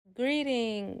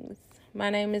Greetings.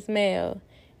 My name is Mel,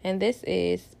 and this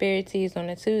is Spirit Teas on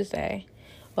a Tuesday,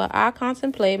 where I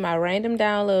contemplate my random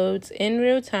downloads in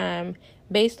real time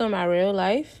based on my real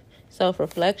life,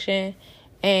 self-reflection,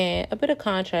 and a bit of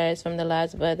contrast from the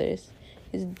lives of others.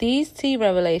 These tea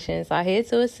revelations are here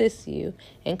to assist you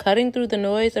in cutting through the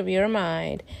noise of your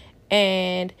mind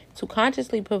and to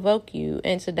consciously provoke you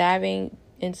into diving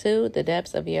into the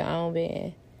depths of your own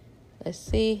being. Let's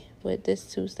see what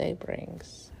this Tuesday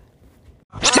brings.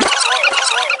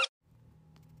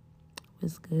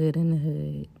 What's good in the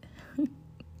hood?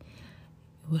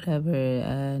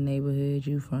 Whatever neighborhood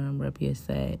you from, rep your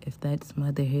set. If that's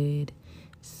motherhood,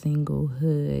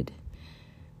 singlehood,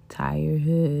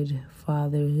 tirehood,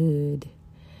 fatherhood,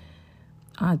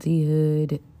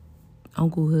 auntiehood,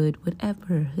 unclehood,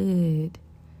 whatever hood,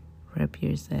 rep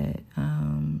your set.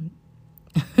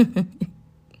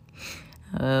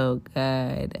 Oh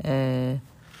God.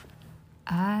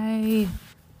 I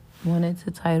wanted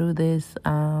to title this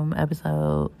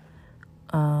episode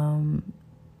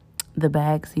The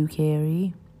Bags You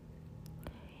Carry.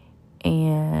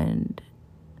 And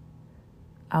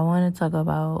I want to talk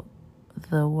about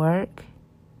the work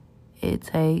it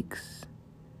takes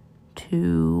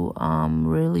to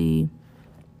really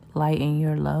lighten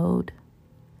your load.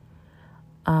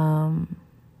 I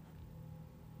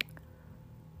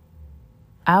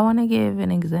want to give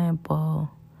an example.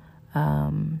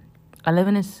 I live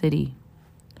in a city.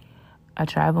 I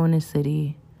travel in a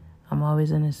city. I'm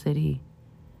always in a city.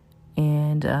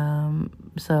 And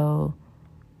so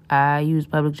I use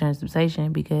public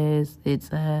transportation because it's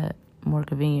more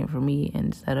convenient for me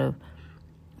instead of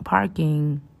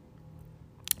parking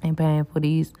and paying for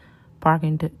these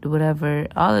parking, whatever,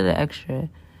 all of the extra.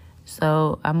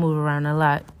 So I move around a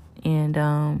lot.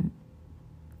 And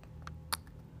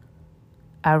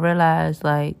I realized,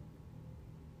 like,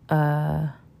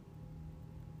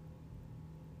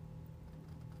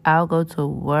 I'll go to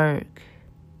work,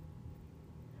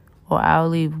 or I'll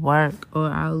leave work, or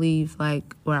I'll leave,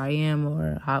 like, where I am,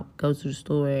 or I'll go to the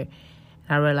store, and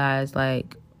I realize,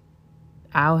 like,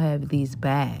 I'll have these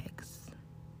bags,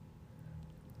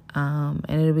 and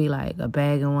it'll be, like, a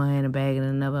bag in one hand, a bag in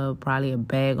another, probably a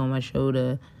bag on my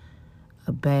shoulder,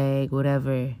 a bag,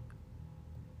 whatever,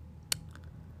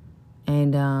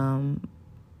 and,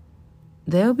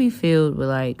 they'll be filled with,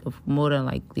 like, more than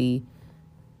likely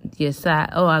your side.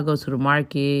 Oh, I go to the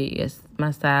market. Yes,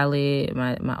 my salad,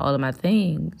 my all of my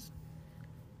things.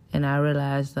 And I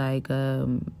realized, like,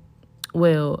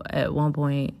 well, at one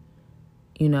point,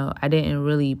 I didn't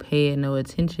really pay no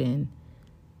attention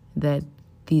that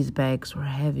these bags were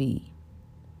heavy.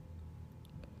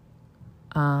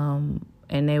 And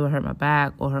they would hurt my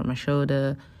back or hurt my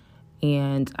shoulder.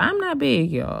 And I'm not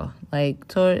big, y'all. Like,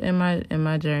 in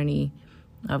my journey,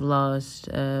 I've lost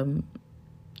a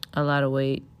lot of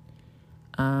weight.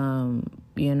 And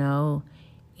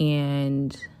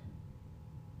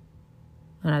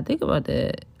when I think about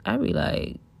that, I be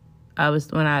like,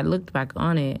 when I looked back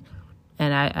on it,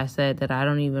 and I said that I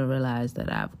don't even realize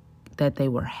that they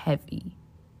were heavy,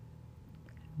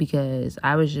 because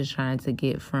I was just trying to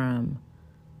get from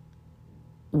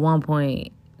one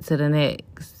point to the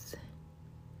next.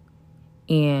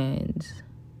 And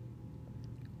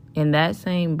in that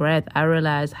same breath, I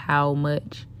realized how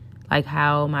much, like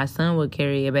how my son would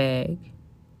carry a bag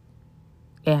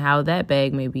and how that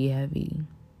bag may be heavy.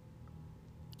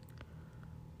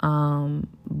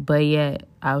 But yet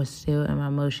I was still in my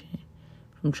motion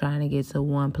from trying to get to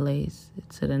one place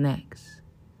to the next.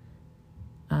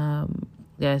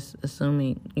 That's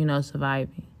assuming,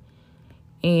 surviving.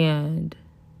 And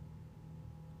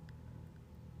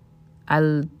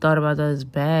I thought about those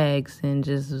bags and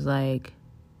just was like,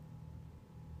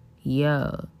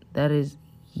 yo, that is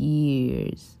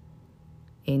years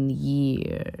and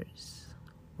years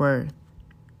worth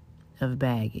of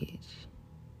baggage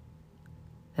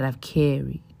that I've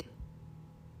carried.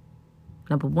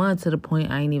 Number one, to the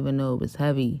point I didn't even know it was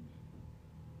heavy.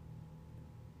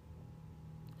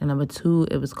 And number two,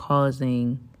 it was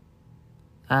causing,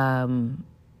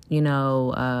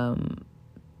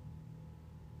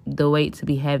 the weight to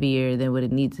be heavier than what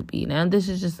it needs to be. Now, this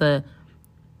is just a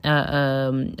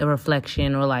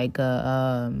reflection, or like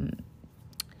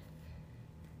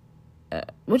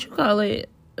what you call it,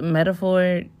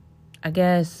 metaphor, I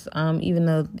guess, even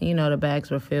though, the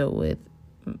bags were filled with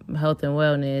health and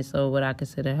wellness, or what I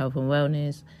consider health and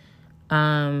wellness.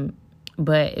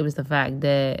 But it was the fact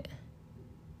that,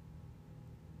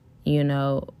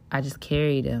 I just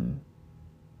carried them.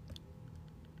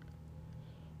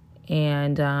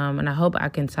 And I hope I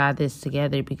can tie this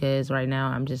together, because right now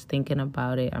I'm just thinking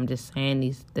about it. I'm just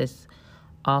saying this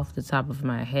off the top of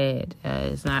my head.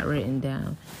 It's not written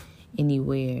down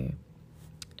anywhere.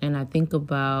 And I think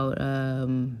about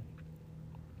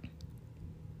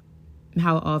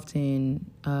how often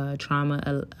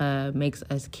trauma makes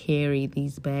us carry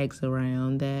these bags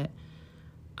around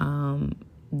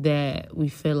that we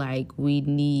feel like we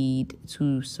need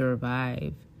to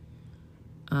survive.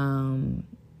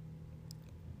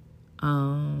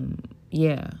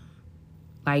 Yeah.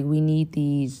 Like, we need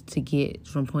these to get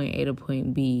from point A to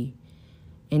point B.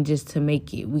 And just to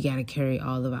make it, we got to carry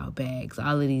all of our bags,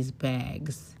 all of these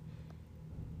bags.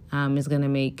 It's going to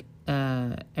make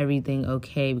everything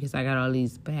okay because I got all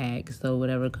these bags. So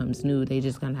whatever comes new, they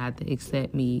just going to have to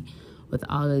accept me with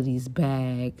all of these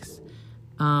bags.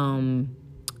 I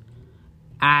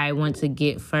want to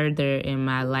get further in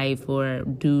my life or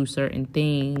do certain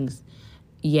things,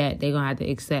 yet they're going to have to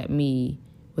accept me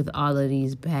with all of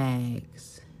these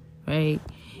bags, right?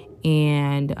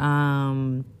 And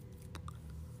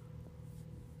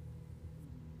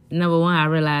number one, I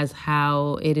realized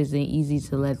how it isn't easy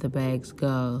to let the bags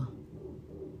go.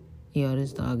 Yo,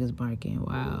 this dog is barking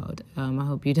wild. I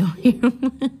hope you don't hear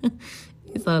him.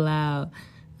 It's so loud.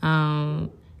 And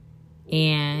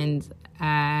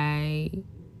I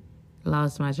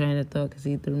lost my train of thought because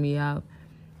he threw me out.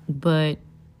 But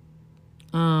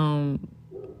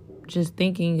just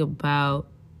thinking about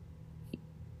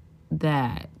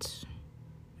that,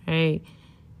 right?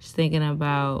 Just thinking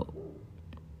about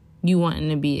you wanting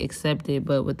to be accepted,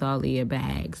 but with all of your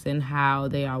bags and how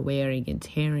they are wearing and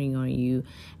tearing on you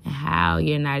and how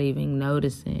you're not even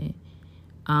noticing.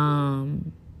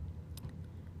 And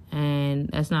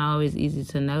that's not always easy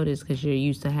to notice because you're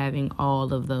used to having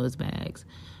all of those bags.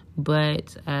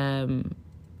 But,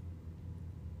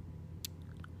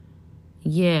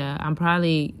 yeah, I'm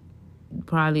probably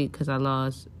because I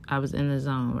was in the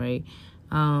zone, right?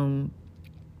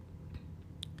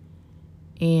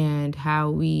 And how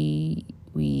we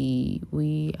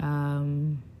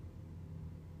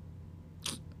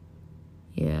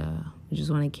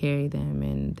just want to carry them,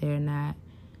 and they're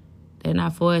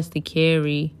not for us to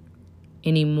carry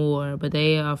anymore, but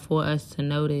they are for us to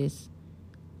notice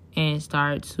and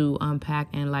start to unpack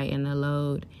and lighten the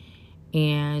load.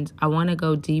 And I want to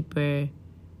go deeper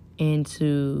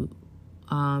into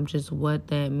just what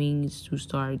that means to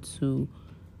start to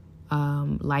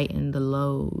lighten the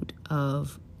load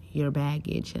of your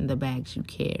baggage and the bags you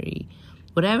carry.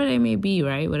 Whatever they may be,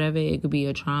 right? Whatever, it could be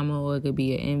a trauma, or it could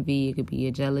be an envy, it could be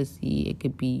a jealousy, it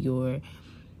could be your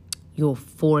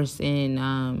force in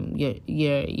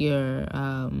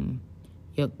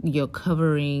your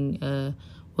covering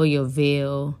or your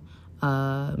veil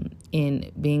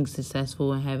in being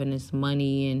successful and having this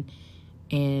money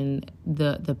and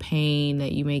the pain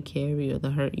that you may carry or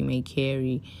the hurt you may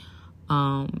carry,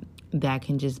 that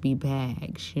can just be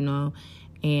bags,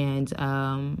 and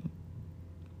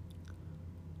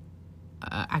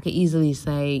I could easily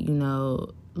say,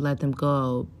 let them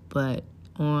go, but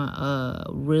on a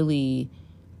really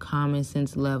common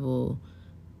sense level,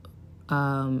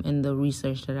 in the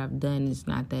research that I've done, it's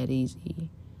not that easy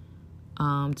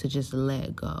to just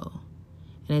let go.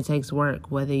 And it takes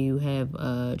work, whether you have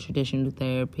a traditional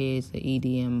therapist, an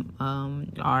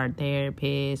EDM, art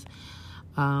therapist,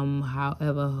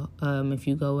 however, if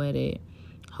you go at it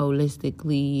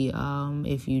holistically,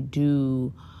 if you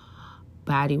do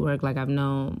body work, like I've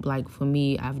known, like for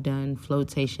me, I've done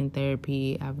flotation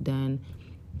therapy, I've done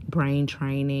brain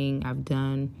training, I've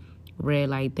done red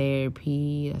light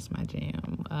therapy, that's my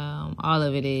jam. All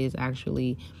of it is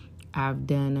actually, I've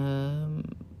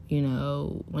done,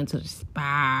 went to the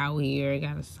spa out here,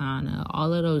 got a sauna,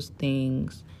 all of those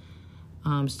things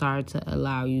start to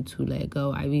allow you to let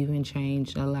go. I've even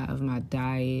changed a lot of my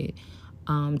diet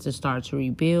to start to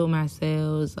rebuild my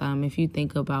cells. If you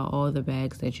think about all the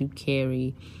bags that you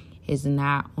carry, it's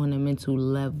not on a mental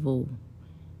level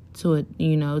to a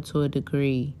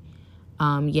degree.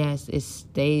 Yes, it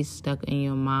stays stuck in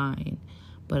your mind,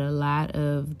 but a lot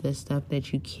of the stuff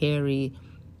that you carry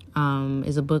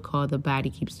is a book called The Body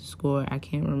Keeps the Score. I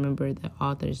can't remember the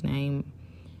author's name,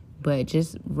 but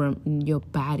just your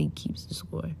body keeps the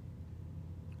score,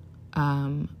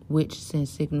 which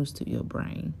sends signals to your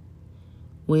brain,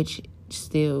 which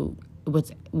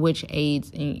aids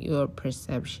in your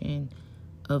perception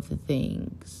of the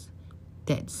things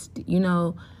that's,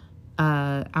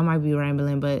 I might be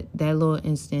rambling, but that little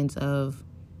instance of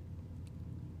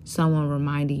someone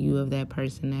reminding you of that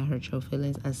person that hurt your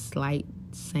feelings, a slight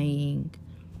saying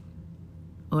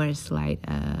or a slight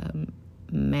a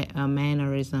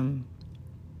mannerism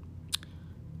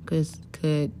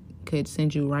could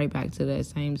send you right back to that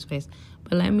same space.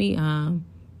 But let me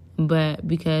but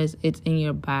because it's in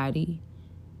your body.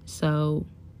 So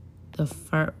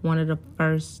one of the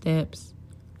first steps,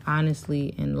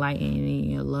 honestly, in lightening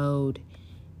your load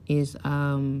is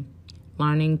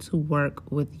learning to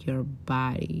work with your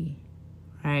body,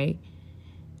 right?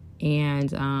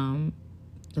 And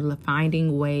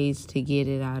finding ways to get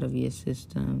it out of your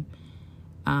system,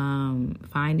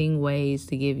 finding ways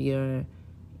to give your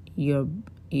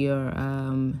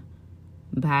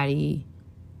body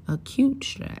acute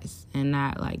stress and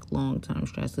not like long-term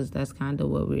stress, because that's kind of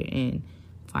what we're in.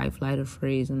 Fight, flight, or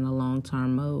freeze in the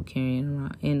long-term mode, carrying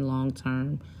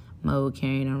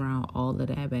around all of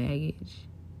that baggage.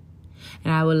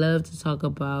 And I would love to talk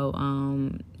about,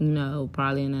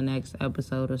 probably in the next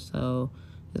episode or so,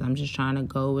 because I'm just trying to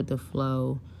go with the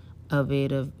flow of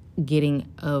it, of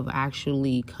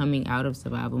actually coming out of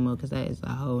survival mode, because that is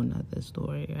a whole nother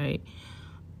story, right?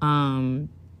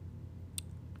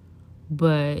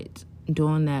 But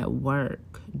doing that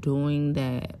work,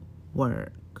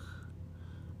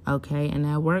 okay? And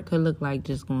that work could look like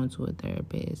just going to a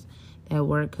therapist. That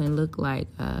work can look like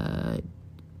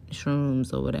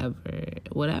shrooms or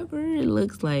whatever it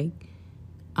looks like.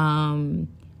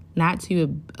 Not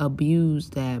to abuse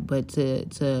that, but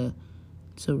to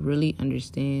really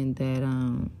understand that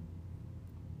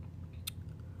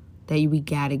that we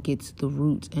gotta get to the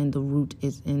root, and the root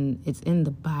it's in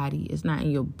the body. It's not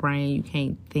in your brain. You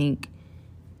can't think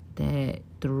that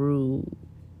through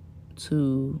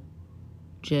to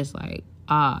just like,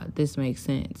 this makes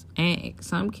sense. And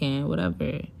some can,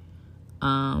 whatever.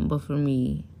 But for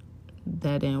me,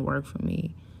 that didn't work for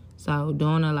me. So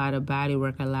doing a lot of body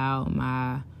work allowed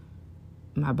my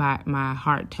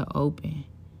heart to open,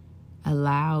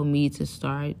 allowed me to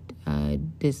start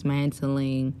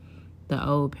dismantling the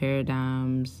old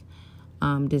paradigms,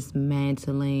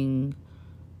 dismantling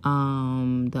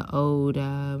the old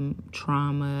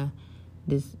trauma,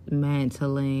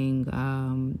 dismantling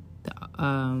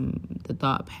the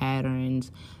thought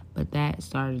patterns. But that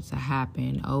started to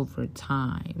happen over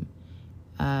time.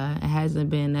 It hasn't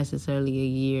been necessarily a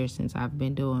year since I've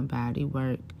been doing body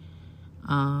work.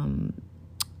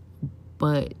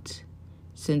 But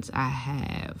since I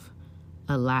have,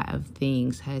 a lot of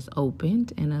things has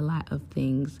opened, and a lot of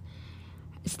things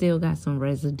still got some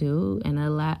residue,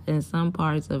 and some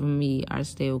parts of me are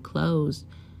still closed.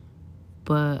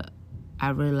 But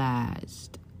I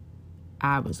realized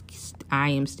I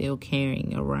am still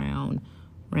carrying around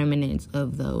remnants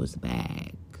of those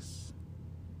bags.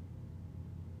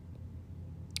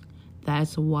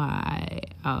 That's why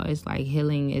it's like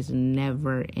healing is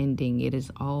never ending. It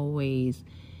is always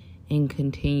in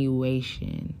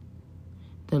continuation.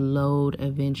 The load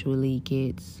eventually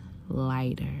gets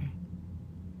lighter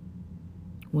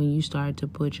when you start to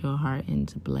put your heart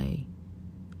into play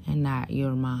and not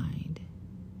your mind.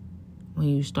 When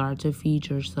you start to feed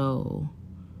your soul,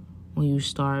 when you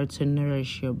start to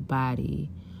nourish your body,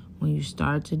 when you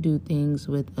start to do things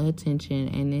with attention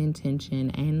and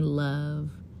intention and love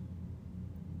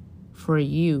for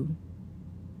you,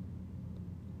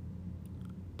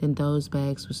 then those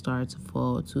bags will start to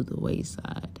fall to the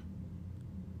wayside.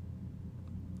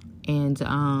 And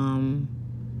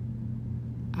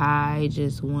I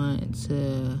just want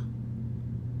to,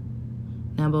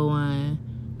 number one,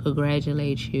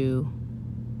 congratulate you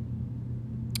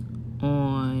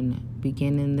on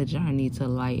beginning the journey to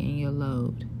lighten your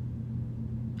load.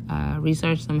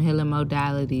 Research some healing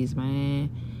modalities, man.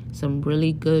 Some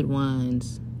really good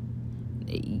ones.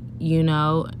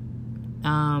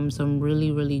 Some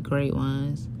really, really great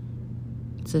ones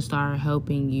to start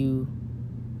helping you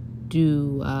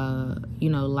do,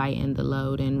 lighten the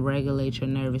load and regulate your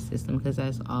nervous system, because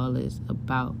that's all it's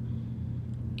about.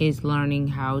 Is learning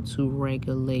how to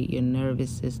regulate your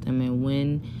nervous system, and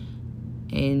when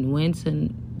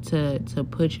to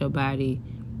put your body,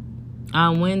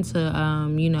 when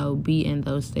to be in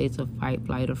those states of fight,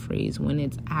 flight, or freeze when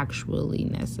it's actually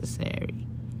necessary.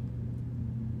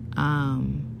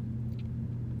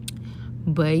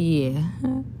 But yeah,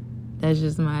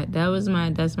 that's my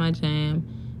jam.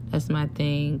 That's my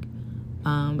thing.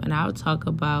 And I'll talk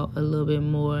about a little bit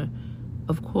more,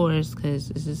 of course, because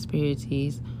this is Spirit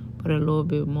Teas, but a little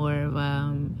bit more of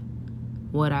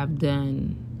what I've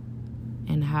done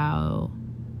and how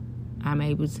I'm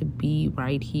able to be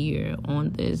right here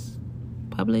on this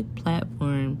public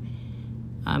platform,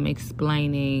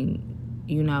 explaining,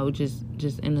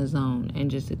 just in the zone,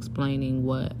 and just explaining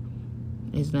what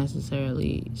is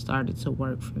necessarily started to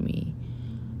work for me.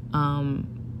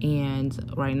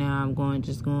 And right now I'm going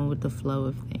with the flow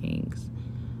of things,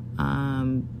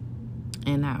 and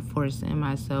not forcing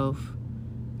myself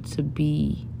to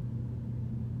be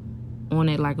on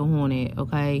it like a hornet,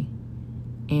 okay?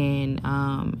 And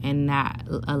not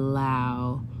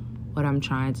allow what I'm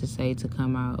trying to say to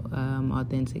come out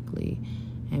authentically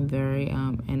and very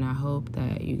and I hope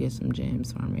that you get some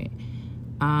gems from it.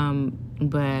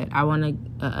 But I want to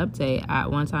update.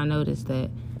 Once I noticed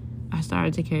that I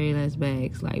started to carry less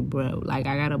bags, like, bro, like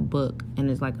I got a book and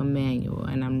it's like a manual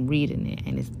and I'm reading it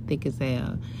and it's thick as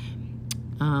hell.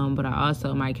 But I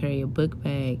also might carry a book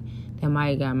bag that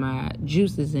might got my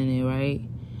juices in it, right?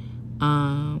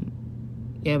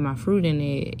 Yeah, my fruit in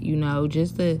it, you know,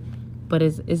 but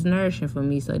it's nourishing for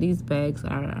me. So these bags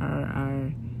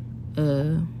are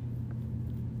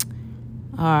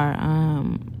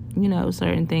you know,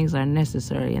 certain things are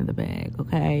necessary in the bag,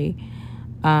 okay?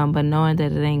 But knowing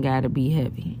that it ain't gotta be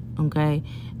heavy, okay?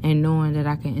 And knowing that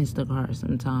I can Instacart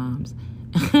sometimes.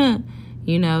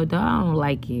 You know, though I don't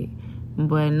like it.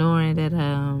 But knowing that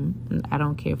I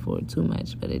don't care for it too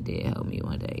much, but it did help me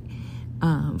one day.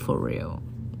 For real.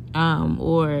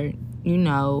 Or, you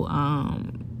know,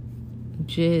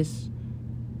 just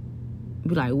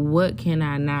be like, what can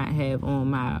I not have on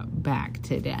my back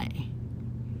today?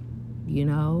 You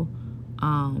know?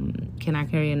 Can I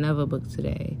carry another book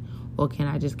today? Or can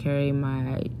I just carry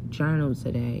my journal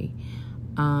today?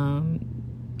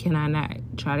 Can I not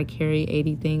try to carry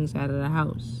 80 things out of the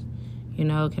house? You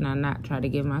know, can I not try to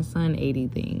give my son 80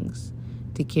 things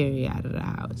to carry out of the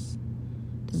house?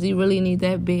 Does he really need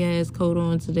that big ass coat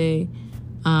on today?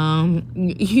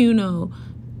 You know,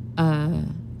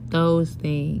 those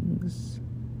things.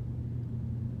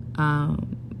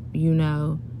 You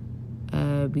know,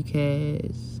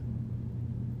 because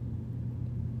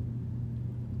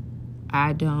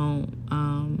I don't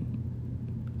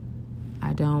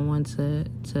want to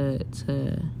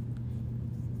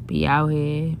be out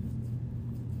here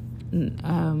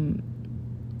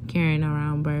carrying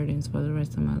around burdens for the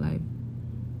rest of my life.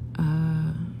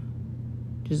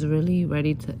 Just really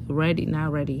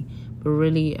not ready, but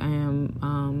really I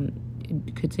am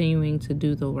continuing to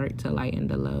do the work to lighten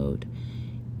the load.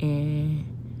 And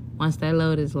once that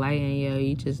load is lightened,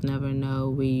 you just never know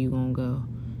where you gonna go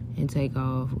and take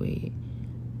off with.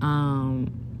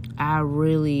 I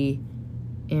really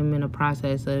am in a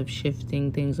process of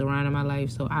shifting things around in my life,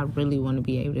 so I really want to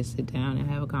be able to sit down and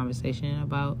have a conversation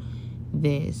about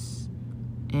this,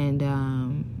 and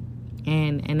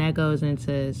that goes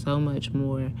into so much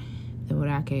more than what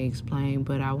I can explain.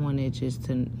 But I wanted just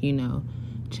to, you know,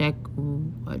 check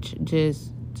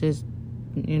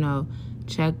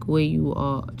where you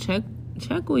are, check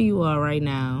where you are right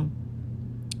now.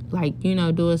 Like, you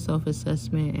know, do a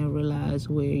self-assessment and realize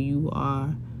where you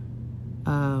are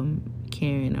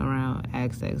carrying around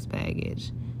excess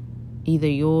baggage, either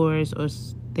yours or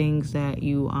things that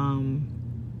you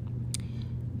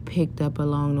picked up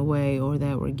along the way or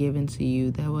that were given to you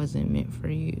that wasn't meant for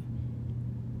you.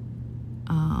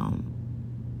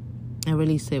 And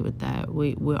really sit with that.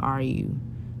 Where are you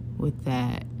with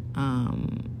that?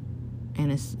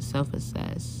 And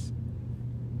self-assess.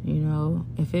 You know,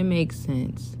 if it makes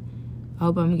sense. I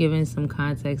hope I'm giving some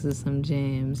context and some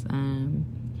gems.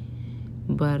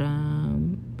 But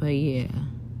yeah,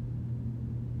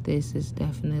 this is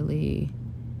definitely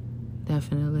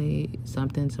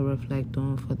something to reflect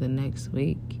on for the next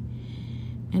week.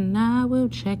 And I will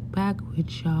check back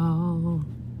with y'all.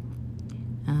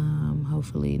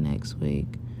 Hopefully next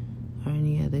week or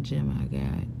any other gem I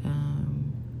got.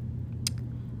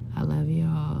 I love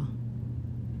y'all.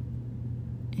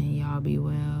 And y'all be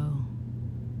well.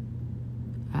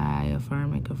 I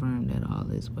affirm and confirm that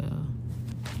all is well.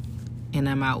 And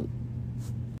I'm out.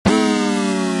 I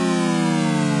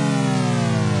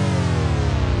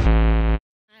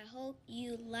hope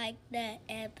you liked that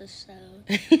episode.